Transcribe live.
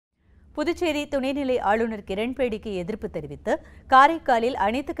புதுச்சேரி துணைநிலை ஆளுநர் கிரண்பேடிக்கு எதிர்ப்பு தெரிவித்து காரைக்காலில்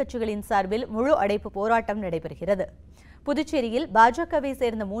அனைத்து கட்சிகளின் சார்பில் முழு அடைப்பு போராட்டம் நடைபெறுகிறது. புதுச்சேரியில் பாஜகவை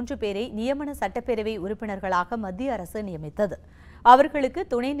சேர்ந்த 3 பேரை நியமன சட்டப்பேரவை உறுப்பினர்களாக மத்திய அரசு நியமித்தது. அவர்களுக்கு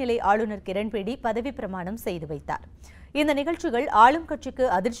துணைநிலை ஆளுநர் கிரண்பேடி பதவி பிரமாணம் செய்து வைத்தார். இந்த நிகழ்ச்சிகள் ஆளும் கட்சிக்கு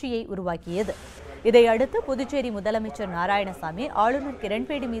அதிர்ச்சியை உருவாக்கியது. இதையடுத்து புதுச்சேரி முதலமைச்சர் நாராயணசாமி ஆளுநர்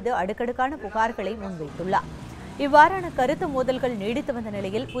கிரண்பேடி மீது அடுக்கடுக்கான புகார்களை முன்வைத்துள்ளார். இவ்வாறான கருத்து மோதல்கள் நீடித்து வந்த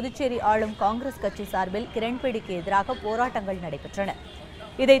நிலையில் புதுச்சேரி ஆளும் காங்கிரஸ் கட்சி சார்பில் கிரண்பேடிக்கு எதிராக போராட்டங்கள் நடைபெற்றன.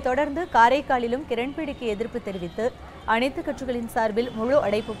 இதைத் தொடர்ந்து காரைக்காலிலும் கிரண்பேடிக்கு எதிர்ப்பு தெரிவித்து அனைத்து கட்சிகளின் சார்பில் முழு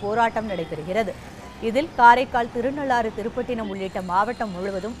அடைப்பு போராட்டம் நடைபெறுகிறது. இதில் காரைக்கால், திருநள்ளாறு, திருப்பட்டினம் உள்ளிட்ட மாவட்டம்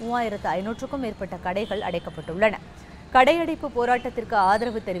முழுவதும் 3500க்கும் மேற்பட்ட கடைகள் அடைக்கப்பட்டுள்ளன. கடையடைப்பு போராட்டத்திற்கு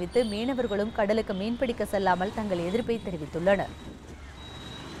ஆதரவு தெரிவித்து மீனவர்களும் கடலுக்கு மீன்பிடிக்க செல்லாமல் தங்கள் எதிர்ப்பை தெரிவித்துள்ளனர்.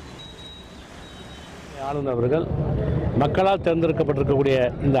 ஆளுநர் அவர்கள் மக்களால் தேர்ந்தெடுக்கப்பட்டிருக்கக்கூடிய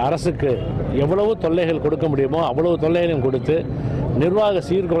இந்த அரசுக்கு எவ்வளவு தொல்லைகள் கொடுக்க முடியுமோ அவ்வளவு தொல்லைகளையும் கொடுத்து நிர்வாக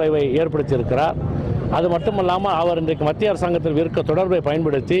சீர்குலைவை ஏற்படுத்தியிருக்கிறார். அது மட்டுமல்லாமல் அவர் இன்றைக்கு மத்திய அரசாங்கத்தில் இருக்க தொடர்பை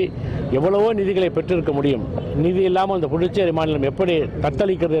பயன்படுத்தி எவ்வளவோ நிதிகளை பெற்றிருக்க முடியும். நிதி இல்லாமல் இந்த புதுச்சேரி மாநிலம் எப்படி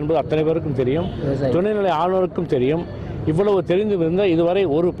தத்தளிக்கிறது என்பது அத்தனை பேருக்கும் தெரியும், துணைநிலை ஆளுநருக்கும் தெரியும். இவ்வளவு தெரிந்திருந்த இதுவரை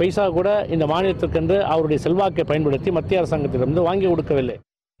ஒரு பைசா கூட இந்த மாநிலத்திற்கென்று அவருடைய செல்வாக்கை பயன்படுத்தி மத்திய அரசாங்கத்திலிருந்து வாங்கி கொடுக்கவில்லை.